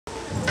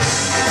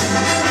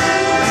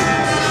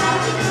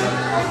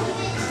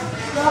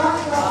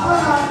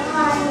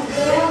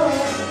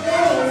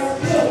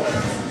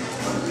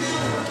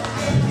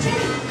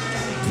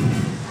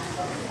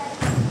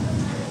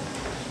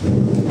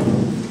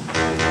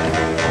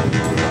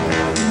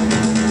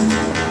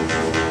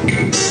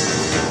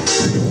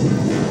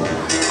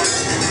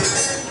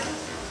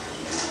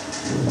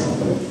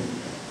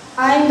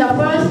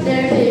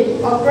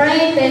a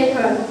great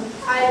baker.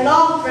 I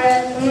love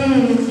bread.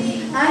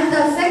 I'm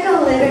the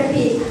second little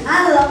pig.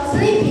 I love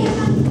sleeping.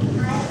 I'm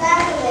the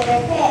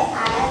little pig.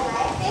 I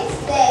like this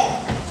day.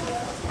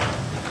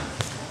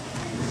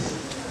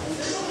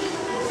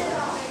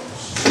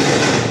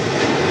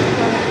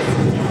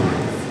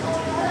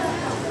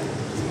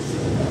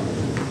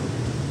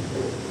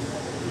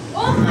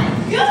 Oh my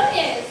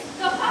goodness!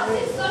 The house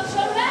is such a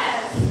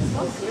mess.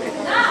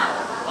 Now,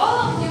 all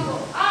of you go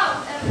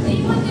out and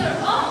live on your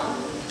own.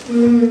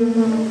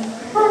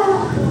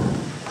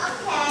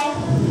 Okay.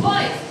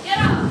 Boys, get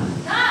up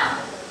now.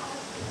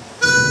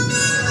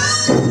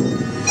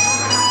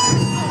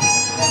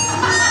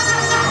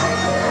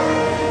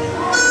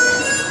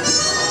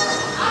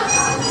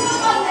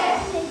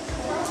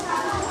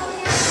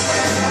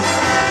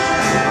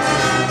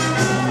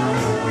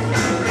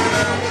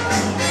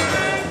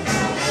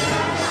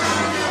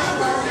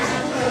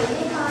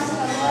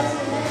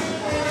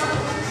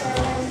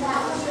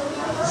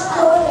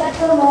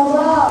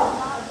 Tomorrow,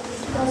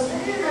 the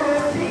three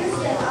little pigs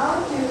set out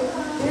to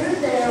build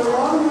their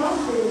own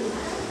houses.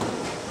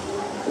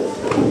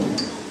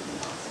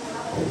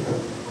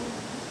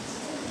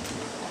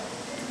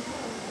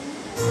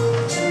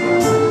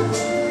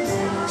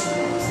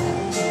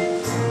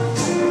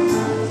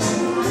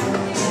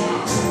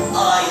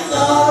 I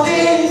love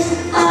it,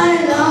 I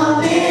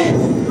love it,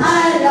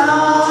 I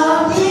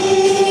love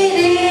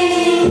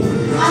eating.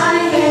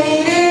 I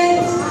hate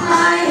it,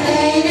 I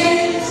hate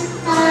it,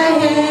 I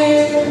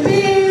hate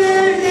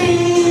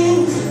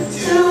building.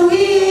 To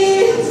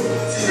eat,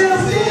 to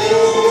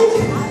feed,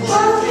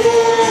 what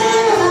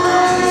can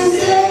I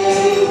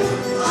say?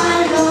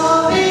 I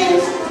love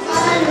it,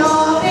 I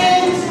love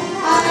it,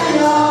 I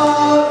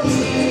love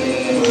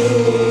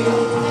eating.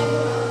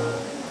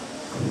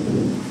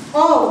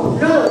 Oh,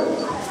 look.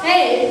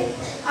 Hey,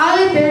 I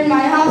will build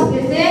my house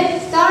with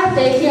it. Start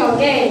baking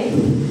again.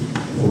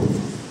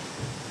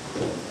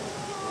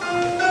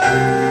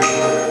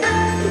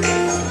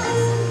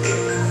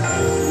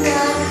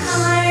 Not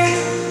hard,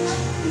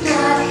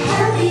 not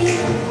heavy,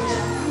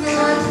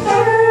 not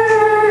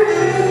firm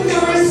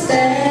nor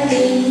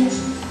steady.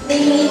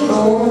 Need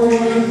more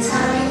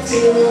time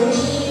to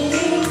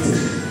eat.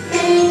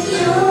 Make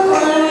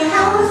your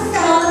house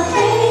of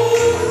hay.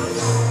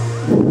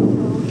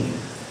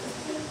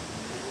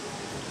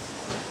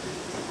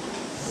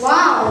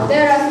 Wow,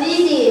 that was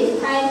easy.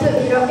 Time to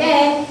eat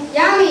again.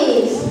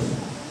 Yummy.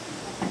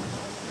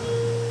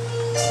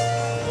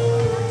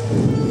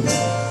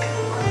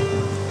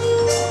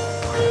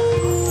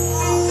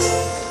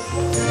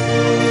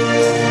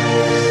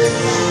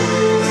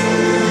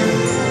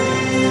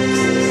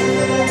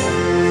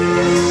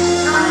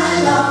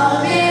 I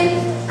love it,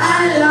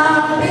 I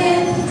love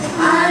it,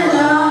 I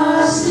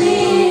love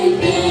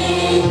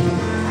sleeping.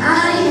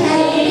 I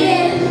hate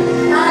it,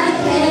 I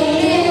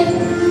hate it,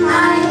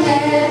 I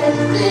hate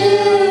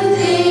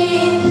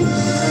building.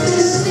 To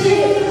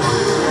sleep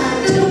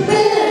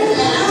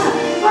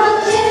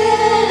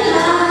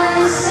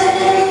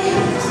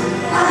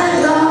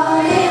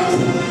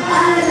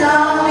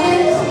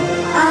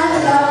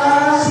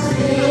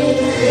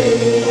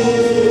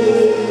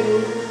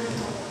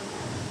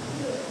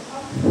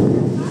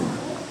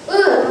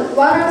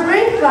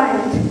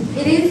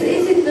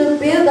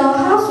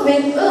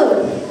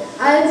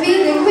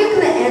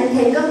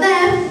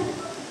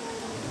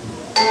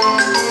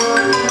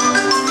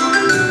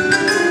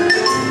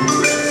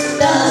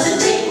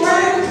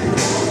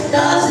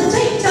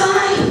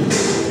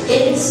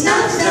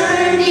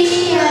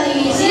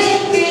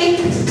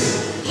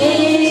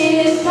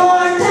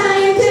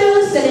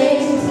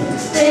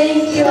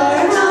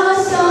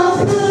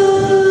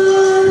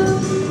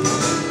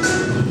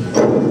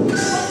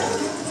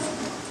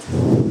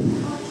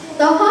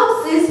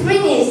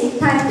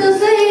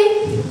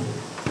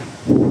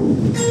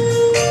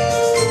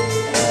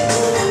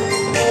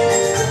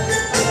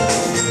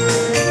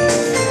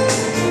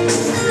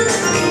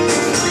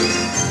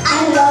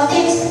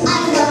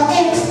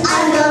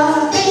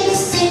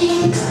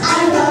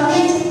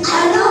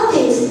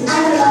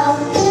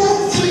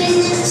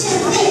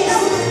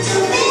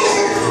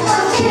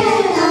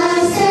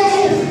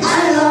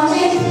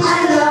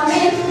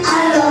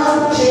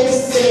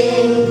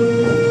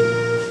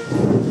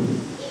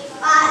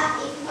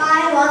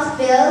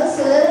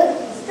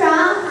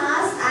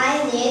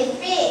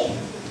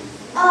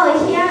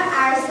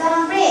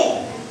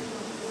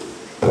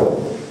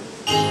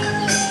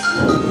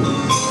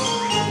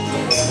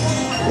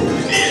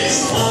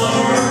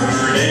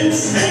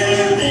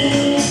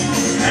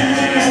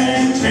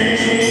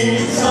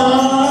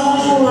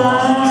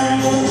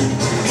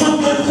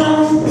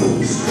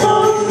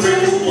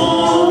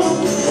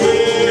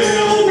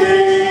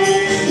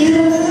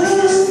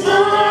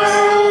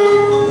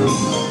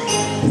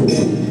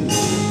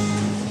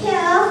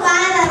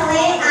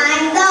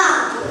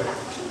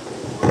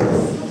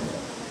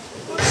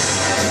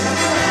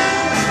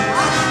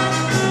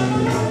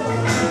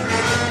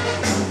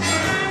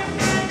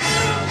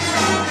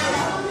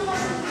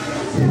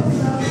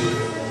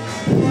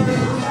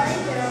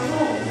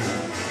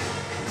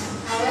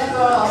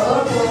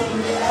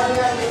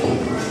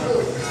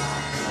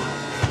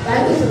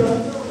마이크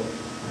들어.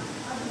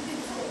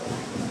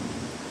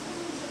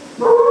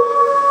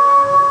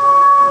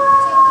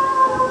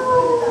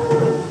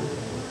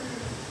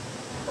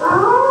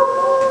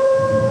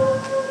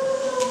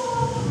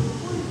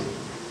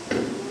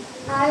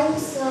 I'm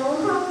so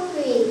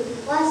hungry.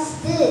 What's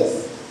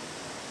this?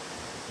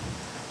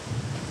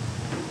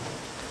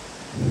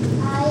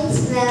 I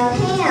smell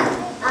ham.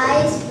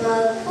 I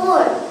smell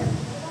pork.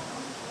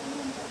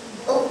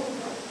 Oh,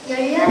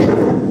 열려라.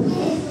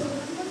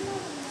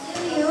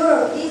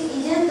 This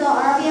isn't the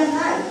Arabian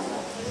Night.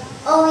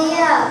 Oh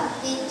yeah,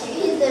 the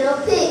three little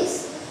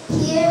pigs.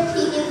 Here,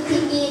 piggy,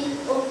 piggy,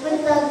 open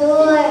the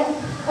door.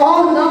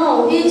 Oh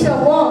no, it's a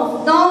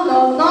wolf. No,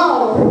 no, no.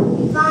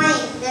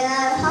 Fine, then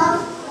I'll huff,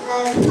 and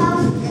I'll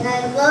puff, and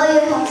I'll blow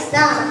your house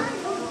down.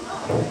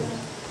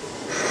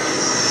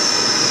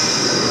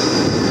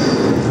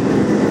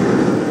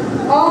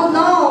 Oh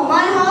no,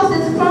 my house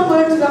is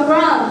crumbled to the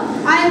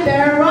ground. I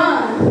better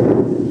run.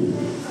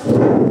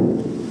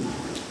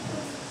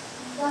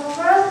 The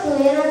first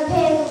little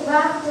pig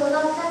ran to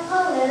the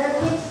second little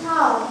pig's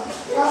house.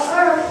 The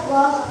earth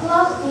was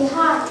close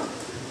behind.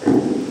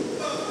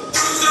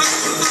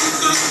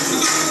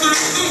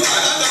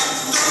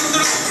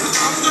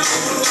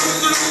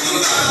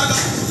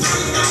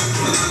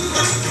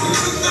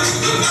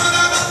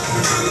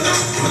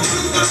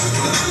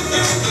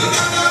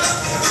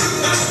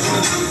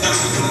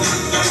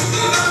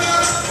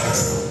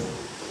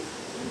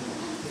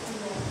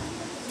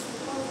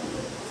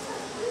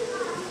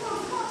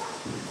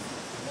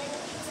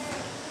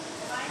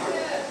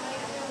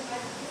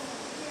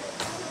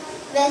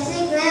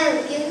 Messy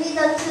Graham, give me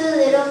the two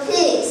little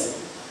pigs.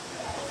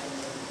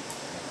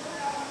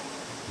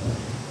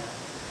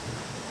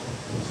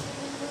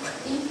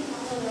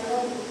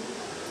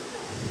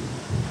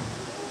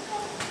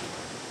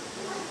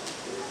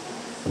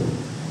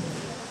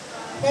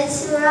 That's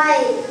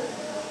right.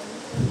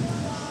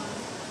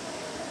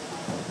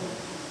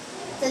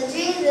 The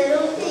three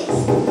little pigs.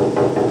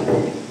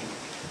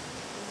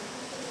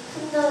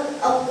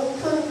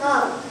 Open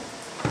up.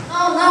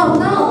 Oh no,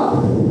 no.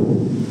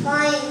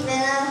 Fine,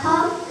 then I'll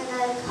huff and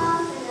I'll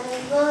puff and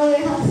I'll blow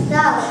your house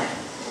down.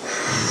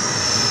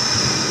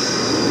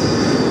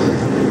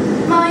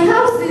 My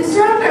house is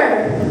stronger.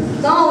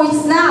 No,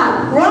 it's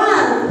not.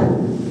 Run.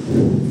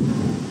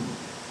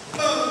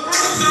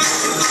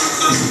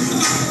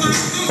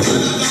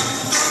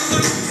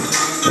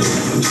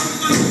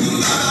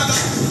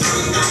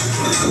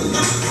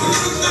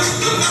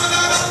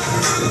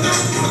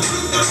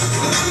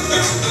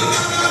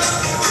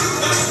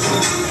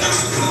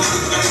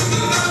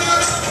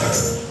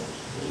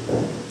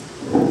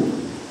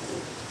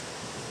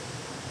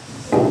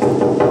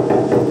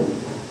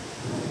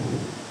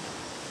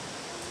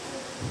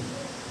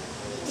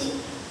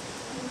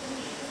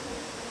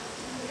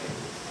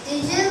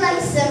 Did you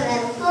like some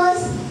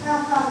apples? Ha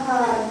ha ha,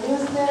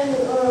 this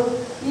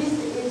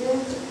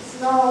isn't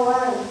Snow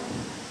White.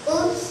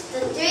 Oops, the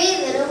three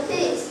little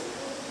pigs.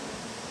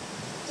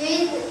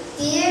 Three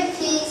dear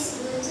pigs,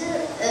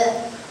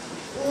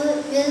 will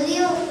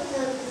you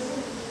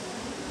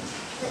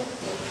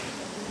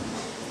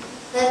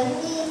let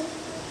me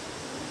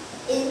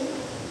in?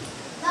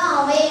 No,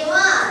 wait,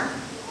 one.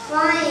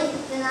 Fine,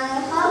 then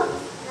I'll huff,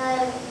 and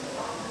I'll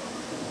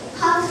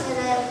puff, and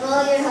I'll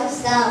blow your house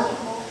down.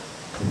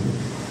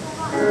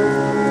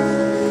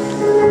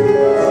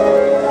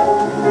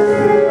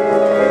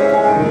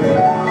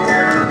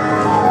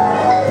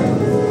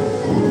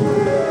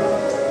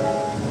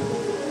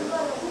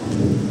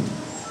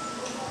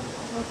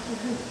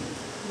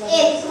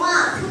 It's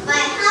one.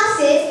 My house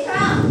is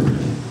strong.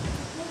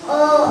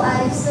 Oh,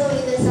 I'm so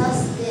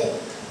exhausted.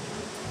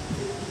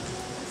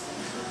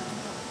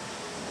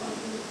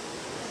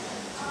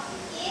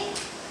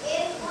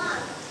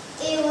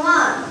 It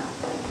won.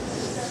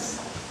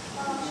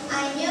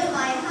 I knew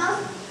my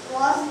house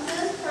was